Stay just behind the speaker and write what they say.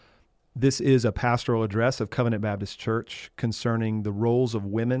This is a pastoral address of Covenant Baptist Church concerning the roles of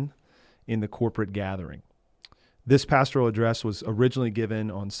women in the corporate gathering. This pastoral address was originally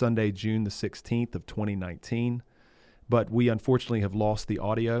given on Sunday, June the 16th of 2019, but we unfortunately have lost the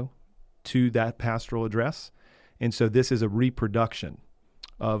audio to that pastoral address, and so this is a reproduction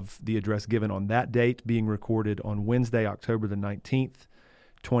of the address given on that date, being recorded on Wednesday, October the 19th,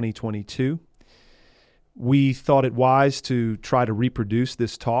 2022. We thought it wise to try to reproduce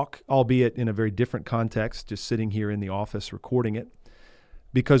this talk, albeit in a very different context, just sitting here in the office recording it,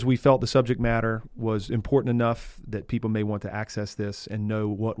 because we felt the subject matter was important enough that people may want to access this and know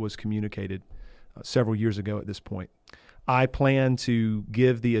what was communicated several years ago at this point. I plan to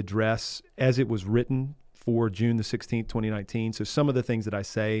give the address as it was written for June the 16th, 2019, so some of the things that I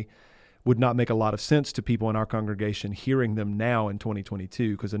say would not make a lot of sense to people in our congregation hearing them now in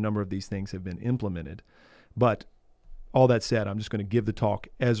 2022 because a number of these things have been implemented. But all that said, I'm just going to give the talk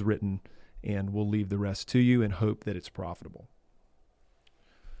as written, and we'll leave the rest to you and hope that it's profitable.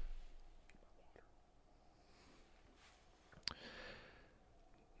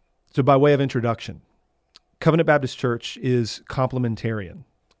 So by way of introduction, Covenant Baptist Church is complementarian.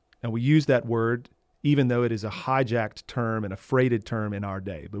 And we use that word even though it is a hijacked term and a freighted term in our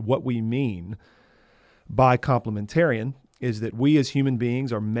day. But what we mean by complementarian is that we as human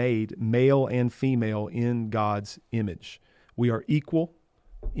beings are made male and female in God's image. We are equal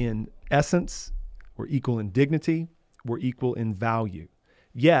in essence, we're equal in dignity, we're equal in value.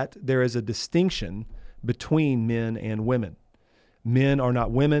 Yet there is a distinction between men and women. Men are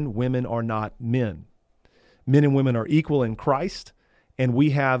not women, women are not men. Men and women are equal in Christ, and we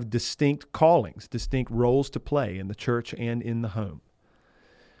have distinct callings, distinct roles to play in the church and in the home.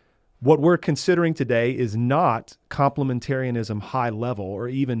 What we're considering today is not complementarianism high level or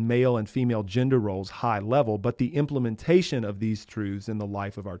even male and female gender roles high level, but the implementation of these truths in the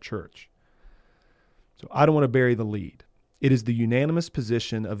life of our church. So I don't want to bury the lead. It is the unanimous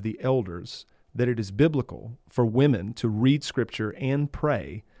position of the elders that it is biblical for women to read Scripture and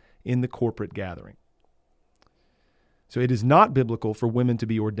pray in the corporate gathering. So it is not biblical for women to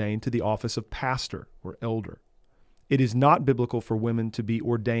be ordained to the office of pastor or elder. It is not biblical for women to be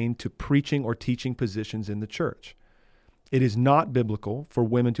ordained to preaching or teaching positions in the church. It is not biblical for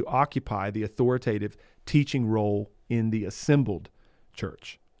women to occupy the authoritative teaching role in the assembled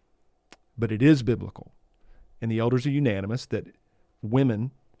church. But it is biblical, and the elders are unanimous that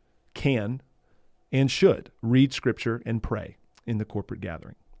women can and should read Scripture and pray in the corporate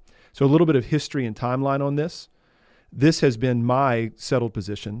gathering. So a little bit of history and timeline on this. This has been my settled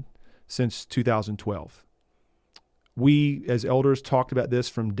position since 2012. We, as elders, talked about this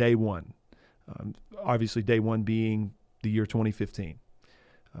from day one, obviously day one being the year 2015.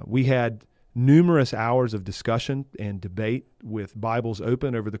 We had numerous hours of discussion and debate with Bibles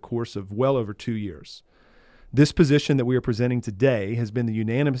open over the course of well over 2 years. This position that we are presenting today has been the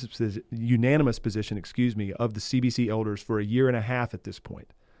unanimous position, of the CBC elders for a year and a half at this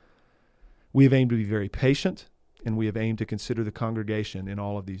point. We have aimed to be very patient, and we have aimed to consider the congregation in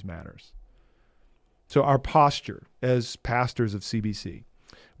all of these matters. So our posture as pastors of CBC,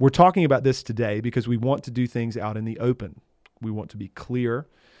 we're talking about this today because we want to do things out in the open. We want to be clear,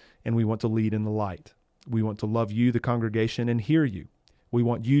 and we want to lead in the light. We want to love you, the congregation, and hear you. We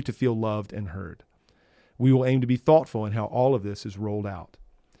want you to feel loved and heard. We will aim to be thoughtful in how all of this is rolled out.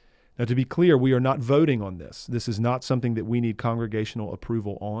 Now, to be clear, we are not voting on this. This is not something that we need congregational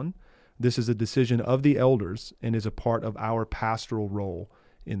approval on. This is a decision of the elders and is a part of our pastoral role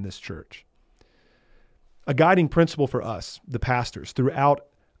in this church. A guiding principle for us, the pastors, throughout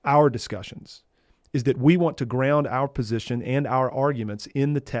our discussions is that we want to ground our position and our arguments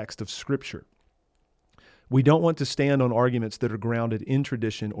in the text of Scripture. We don't want to stand on arguments that are grounded in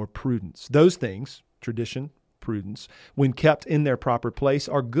tradition or prudence. Those things, tradition, prudence, when kept in their proper place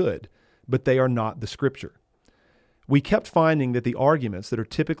are good, but they are not the Scripture. We kept finding that the arguments that are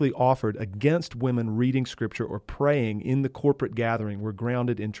typically offered against women reading Scripture or praying in the corporate gathering were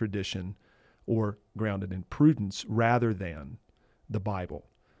grounded in tradition or grounded in prudence rather than the Bible.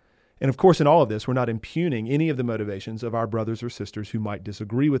 And of course, in all of this, we're not impugning any of the motivations of our brothers or sisters who might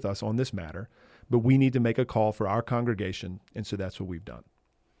disagree with us on this matter, but we need to make a call for our congregation, and so that's what we've done.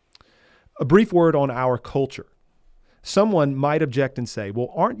 A brief word on our culture. Someone might object and say,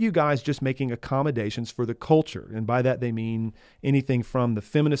 well, aren't you guys just making accommodations for the culture? And by that they mean anything from the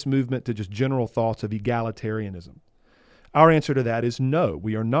feminist movement to just general thoughts of egalitarianism. Our answer to that is no,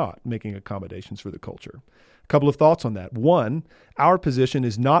 we are not making accommodations for the culture. A couple of thoughts on that. One, our position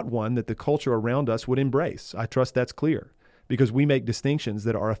is not one that the culture around us would embrace. I trust that's clear, because we make distinctions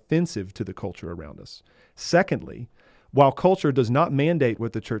that are offensive to the culture around us. Secondly, While culture does not mandate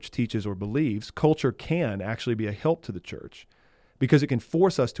what the church teaches or believes, culture can actually be a help to the church because it can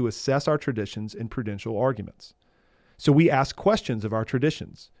force us to assess our traditions in prudential arguments. So we ask questions of our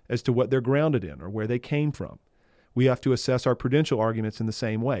traditions as to what they're grounded in or where they came from. We have to assess our prudential arguments in the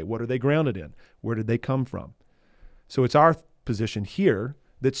same way. What are they grounded in? Where did they come from? So it's our position here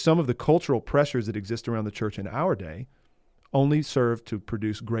that some of the cultural pressures that exist around the church in our day only serve to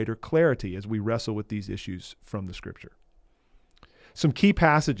produce greater clarity as we wrestle with these issues from the Scripture. Some key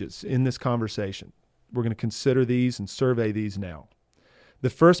passages in this conversation. We're going to consider these and survey these now. The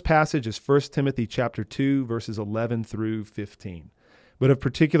first passage is 1 Timothy chapter 2, verses 11 through 15. But of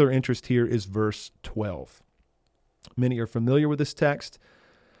particular interest here is verse 12. Many are familiar with this text.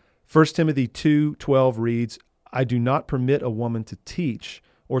 1 Timothy 2:12 reads, I do not permit a woman to teach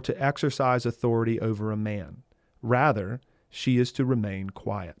or to exercise authority over a man. Rather, she is to remain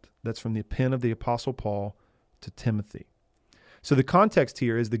quiet. That's from the pen of the Apostle Paul to Timothy. So the context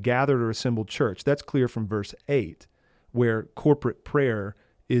here is the gathered or assembled church. That's clear from verse 8, where corporate prayer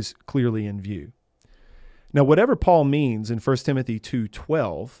is clearly in view. Now, whatever Paul means in 1 Timothy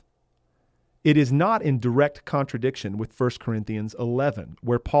 2:12, it is not in direct contradiction with 1 Corinthians 11,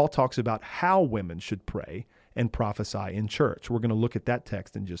 where Paul talks about how women should pray and prophesy in church. We're going to look at that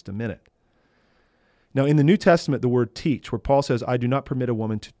text in just a minute. Now, in the New Testament, the word teach, where Paul says, I do not permit a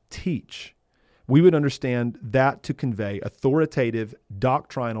woman to teach, we would understand that to convey authoritative,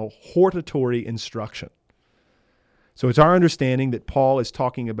 doctrinal, hortatory instruction. So it's our understanding that Paul is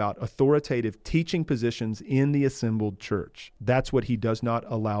talking about authoritative teaching positions in the assembled church. That's what he does not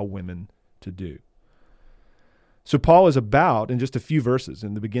allow women to do. So Paul is about, in just a few verses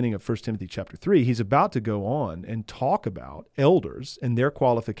in the beginning of 1 Timothy chapter 3, he's about to go on and talk about elders and their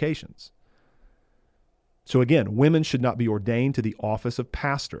qualifications. So again, women should not be ordained to the office of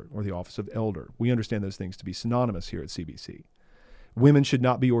pastor or the office of elder. We understand those things to be synonymous here at CBC. Women should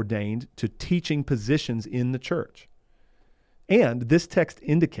not be ordained to teaching positions in the church. And this text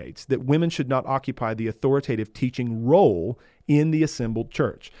indicates that women should not occupy the authoritative teaching role in the assembled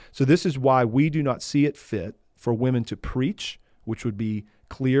church. So this is why we do not see it fit for women to preach, which would be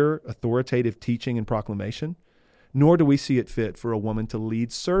clear, authoritative teaching and proclamation, nor do we see it fit for a woman to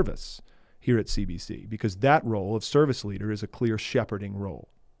lead service here at CBC, because that role of service leader is a clear shepherding role.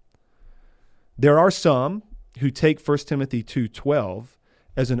 There are some who take 1 Timothy 2:12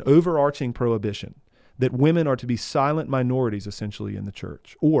 as an overarching prohibition that women are to be silent minorities essentially in the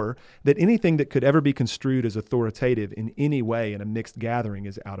church, or that anything that could ever be construed as authoritative in any way in a mixed gathering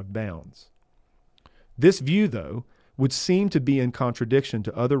is out of bounds. This view, though, would seem to be in contradiction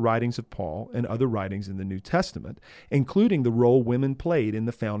to other writings of Paul and other writings in the New Testament, including the role women played in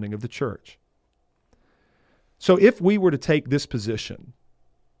the founding of the church. So if we were to take this position,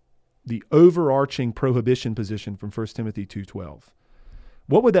 the overarching prohibition position from 1 Timothy 2:12,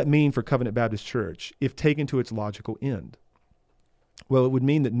 what would that mean for Covenant Baptist Church if taken to its logical end? Well, it would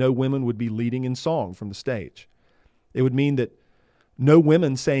mean that no women would be leading in song from the stage. It would mean that no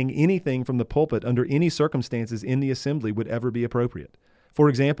women saying anything from the pulpit under any circumstances in the assembly would ever be appropriate. For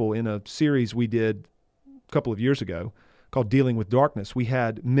example, in a series we did a couple of years ago called Dealing with Darkness, we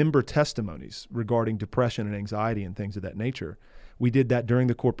had member testimonies regarding depression and anxiety and things of that nature. We did that during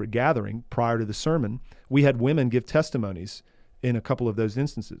the corporate gathering prior to the sermon. We had women give testimonies in a couple of those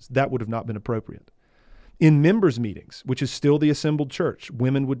instances. That would have not been appropriate. In members' meetings, which is still the assembled church,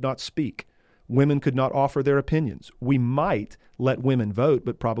 women would not speak. Women could not offer their opinions. We might let women vote,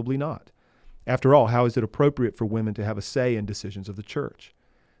 but probably not. After all, how is it appropriate for women to have a say in decisions of the church?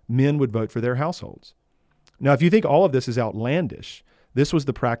 Men would vote for their households. Now, if you think all of this is outlandish, this was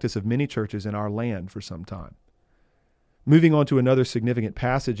the practice of many churches in our land for some time. Moving on to another significant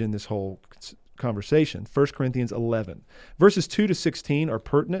passage in this whole conversation, 1 Corinthians 11. Verses 2 to 16 are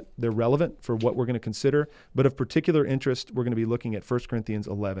pertinent. They're relevant for what we're going to consider, but of particular interest, we're going to be looking at 1 Corinthians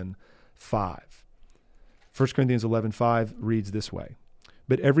 11:5. 1 Corinthians 11:5 reads this way,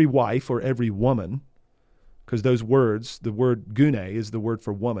 but every wife or every woman, because those words, the word gune is the word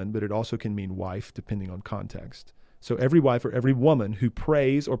for woman, but it also can mean wife depending on context. So every wife or every woman who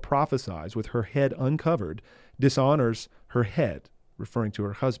prays or prophesies with her head uncovered dishonors her head, referring to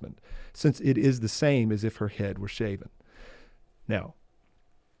her husband, since it is the same as if her head were shaven. Now,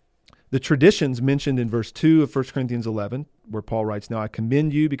 the traditions mentioned in verse 2 of 1 Corinthians 11, where Paul writes, now I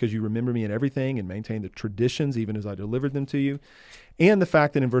commend you because you remember me in everything and maintain the traditions even as I delivered them to you, and the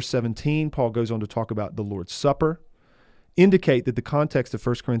fact that in verse 17, Paul goes on to talk about the Lord's Supper, indicate that the context of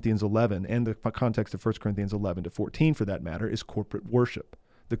 1 Corinthians 11 and the context of 1 Corinthians 11 to 14, for that matter, is corporate worship,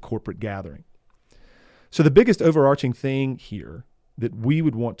 the corporate gathering. So the biggest overarching thing here that we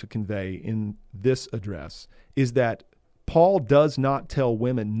would want to convey in this address is that Paul does not tell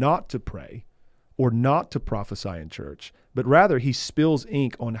women not to pray or not to prophesy in church, but rather he spills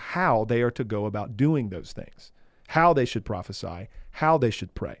ink on how they are to go about doing those things, how they should prophesy, how they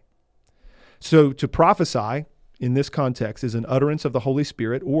should pray. So to prophesy in this context is an utterance of the Holy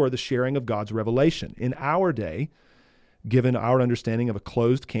Spirit or the sharing of God's revelation. In our day, given our understanding of a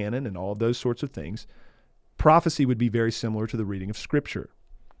closed canon and all of those sorts of things, prophecy would be very similar to the reading of Scripture,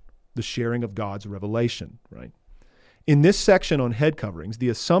 the sharing of God's revelation, right? In this section on head coverings, the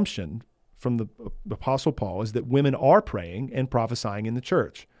assumption from the Apostle Paul is that women are praying and prophesying in the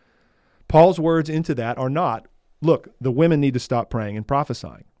church. Paul's words into that are not, look, the women need to stop praying and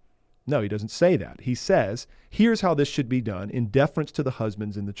prophesying. No, he doesn't say that. He says, here's how this should be done in deference to the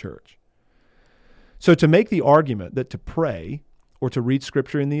husbands in the church. So to make the argument that to pray or to read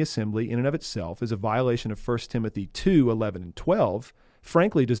Scripture in the assembly in and of itself is a violation of 1 Timothy 2, 11 and 12,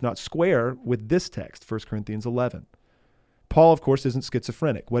 frankly does not square with this text, 1 Corinthians 11. Paul, of course, isn't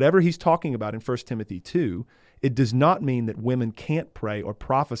schizophrenic. Whatever he's talking about in 1 Timothy 2, it does not mean that women can't pray or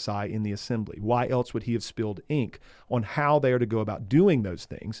prophesy in the assembly. Why else would he have spilled ink on how they are to go about doing those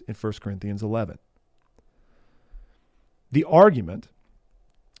things in 1 Corinthians 11? The argument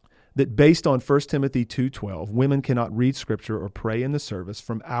that based on 1 Timothy 2:12, women cannot read Scripture or pray in the service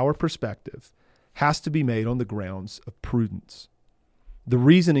from our perspective has to be made on the grounds of prudence. The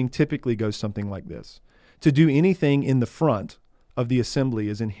reasoning typically goes something like this. To do anything in the front of the assembly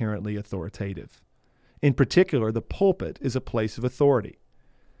is inherently authoritative. In particular, the pulpit is a place of authority.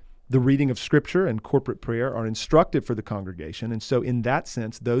 The reading of Scripture and corporate prayer are instructive for the congregation, and so in that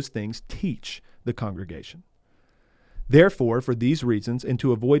sense, those things teach the congregation. Therefore, for these reasons, and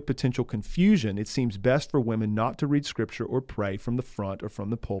to avoid potential confusion, it seems best for women not to read Scripture or pray from the front or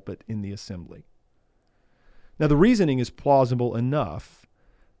from the pulpit in the assembly. Now, the reasoning is plausible enough,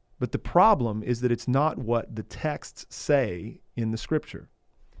 but the problem is that it's not what the texts say in the Scripture.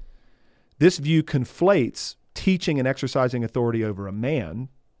 This view conflates teaching and exercising authority over a man,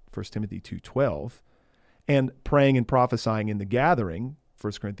 1 Timothy 2:12, and praying and prophesying in the gathering,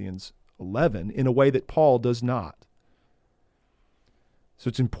 1 Corinthians 11, in a way that Paul does not. So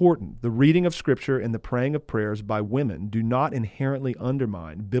it's important. The reading of Scripture and the praying of prayers by women do not inherently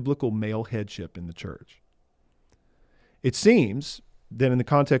undermine biblical male headship in the church. It seems that in the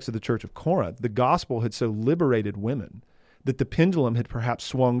context of the church of Corinth, the gospel had so liberated women that the pendulum had perhaps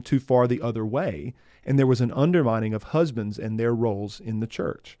swung too far the other way, and there was an undermining of husbands and their roles in the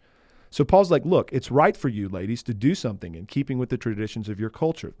church. So Paul's like, look, it's right for you, ladies, to do something in keeping with the traditions of your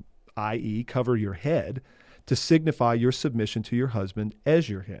culture, i.e., cover your head to signify your submission to your husband as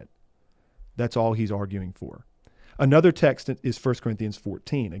your head. That's all he's arguing for. Another text is 1 Corinthians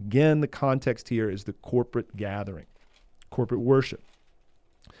 14. Again, the context here is the corporate gathering, corporate worship.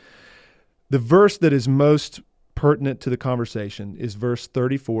 The verse that is most pertinent to the conversation is verse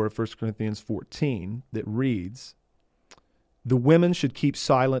 34 of 1 Corinthians 14 that reads, "The women should keep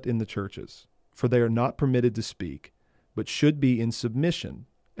silent in the churches, for they are not permitted to speak, but should be in submission,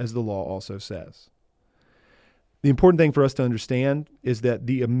 as the law also says." The important thing for us to understand is that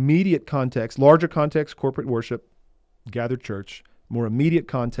the immediate context, larger context, corporate worship, gathered church, more immediate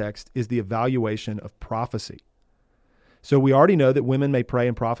context is the evaluation of prophecy. So we already know that women may pray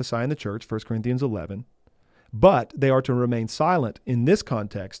and prophesy in the church, 1 Corinthians 11, but they are to remain silent in this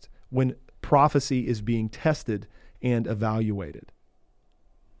context when prophecy is being tested and evaluated.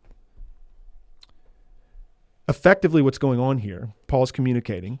 Effectively, what's going on here, Paul's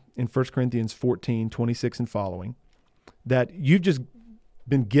communicating in 1 Corinthians 14, 26 and following, that you've just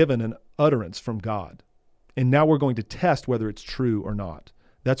been given an utterance from God, and now we're going to test whether it's true or not.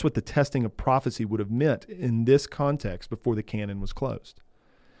 That's what the testing of prophecy would have meant in this context before the canon was closed.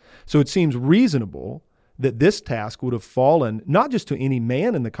 So it seems reasonable that this task would have fallen not just to any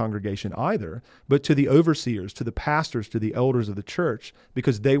man in the congregation either, but to the overseers, to the pastors, to the elders of the church,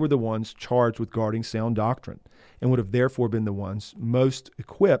 because they were the ones charged with guarding sound doctrine and would have therefore been the ones most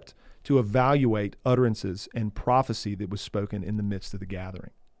equipped to evaluate utterances and prophecy that was spoken in the midst of the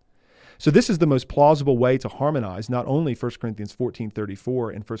gathering. So this is the most plausible way to harmonize not only 1 Corinthians 14:34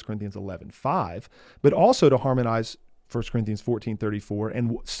 and 1 Corinthians 11:5, but also to harmonize 1 Corinthians 14:34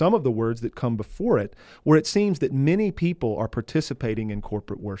 and some of the words that come before it, where it seems that many people are participating in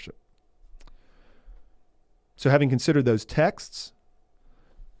corporate worship. So having considered those texts,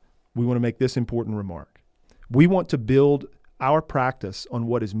 we want to make this important remark. We want to build our practice on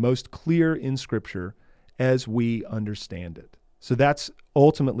what is most clear in Scripture as we understand it. So that's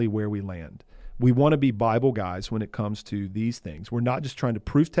ultimately where we land. We want to be Bible guys when it comes to these things. We're not just trying to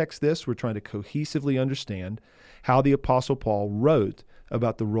proof text this, we're trying to cohesively understand how the Apostle Paul wrote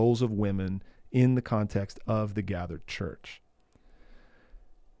about the roles of women in the context of the gathered church.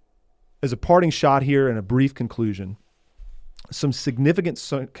 As a parting shot here and a brief conclusion, some significant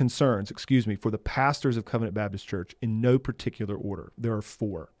concerns, for the pastors of Covenant Baptist Church in no particular order. There are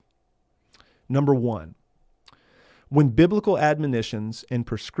 4. Number 1, when biblical admonitions and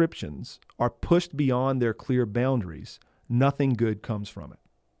prescriptions are pushed beyond their clear boundaries, nothing good comes from it.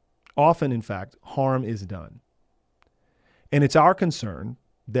 Often, in fact, harm is done. And it's our concern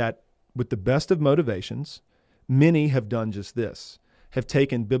that with the best of motivations, many have done just this, have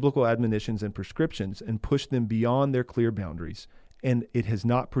taken biblical admonitions and prescriptions and pushed them beyond their clear boundaries, and it has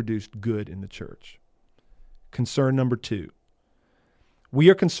not produced good in the church. Concern number 2. We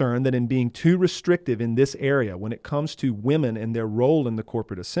are concerned that in being too restrictive in this area when it comes to women and their role in the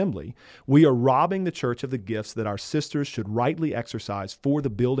corporate assembly, we are robbing the church of the gifts that our sisters should rightly exercise for the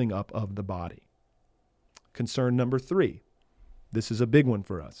building up of the body. Concern number 3. This is a big one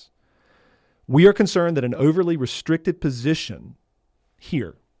for us. We are concerned that an overly restricted position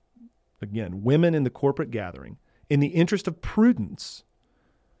here, again, women in the corporate gathering, in the interest of prudence,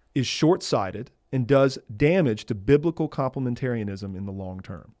 is short-sighted and does damage to biblical complementarianism in the long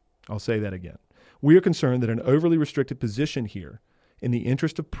term. I'll say that again. We are concerned that an overly restricted position here, in the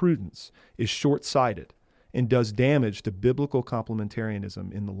interest of prudence, is short-sighted and does damage to biblical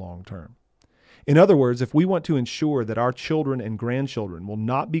complementarianism in the long term. In other words, if we want to ensure that our children and grandchildren will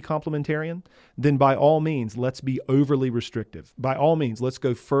not be complementarian, then by all means, let's be overly restrictive. By all means, let's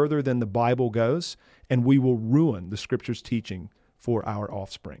go further than the Bible goes, and we will ruin the Scripture's teaching for our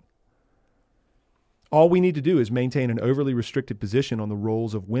offspring. All we need to do is maintain an overly restricted position on the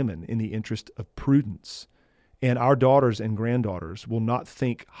roles of women in the interest of prudence, and our daughters and granddaughters will not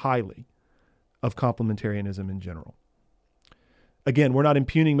think highly of complementarianism in general. Again, we're not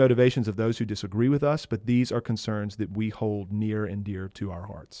impugning motivations of those who disagree with us, but these are concerns that we hold near and dear to our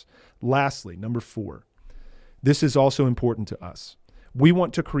hearts. Lastly, number 4, this is also important to us. We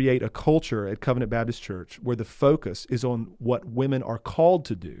want to create a culture at Covenant Baptist Church where the focus is on what women are called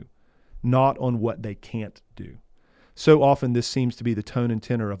to do, not on what they can't do. So often this seems to be the tone and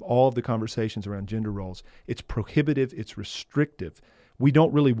tenor of all of the conversations around gender roles. It's prohibitive, it's restrictive. We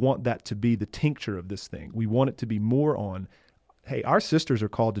don't really want that to be the tincture of this thing. We want it to be more on, hey, our sisters are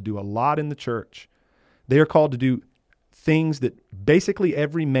called to do a lot in the church. They are called to do things that basically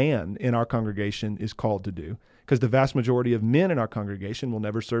every man in our congregation is called to do, because the vast majority of men in our congregation will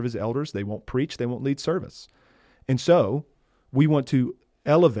never serve as elders. They won't preach. They won't lead service. And so we want to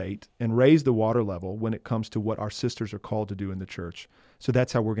elevate and raise the water level when it comes to what our sisters are called to do in the church. So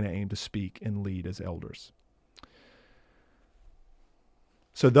that's how we're going to aim to speak and lead as elders.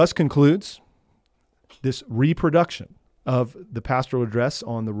 So thus concludes this reproduction of the pastoral address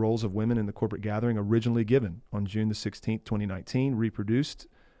on the roles of women in the corporate gathering, originally given on June the 16th, 2019, reproduced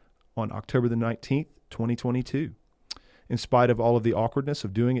on October the 19th, 2022. In spite of all of the awkwardness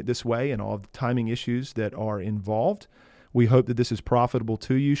of doing it this way and all of the timing issues that are involved, we hope that this is profitable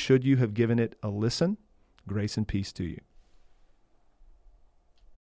to you. Should you have given it a listen, grace and peace to you.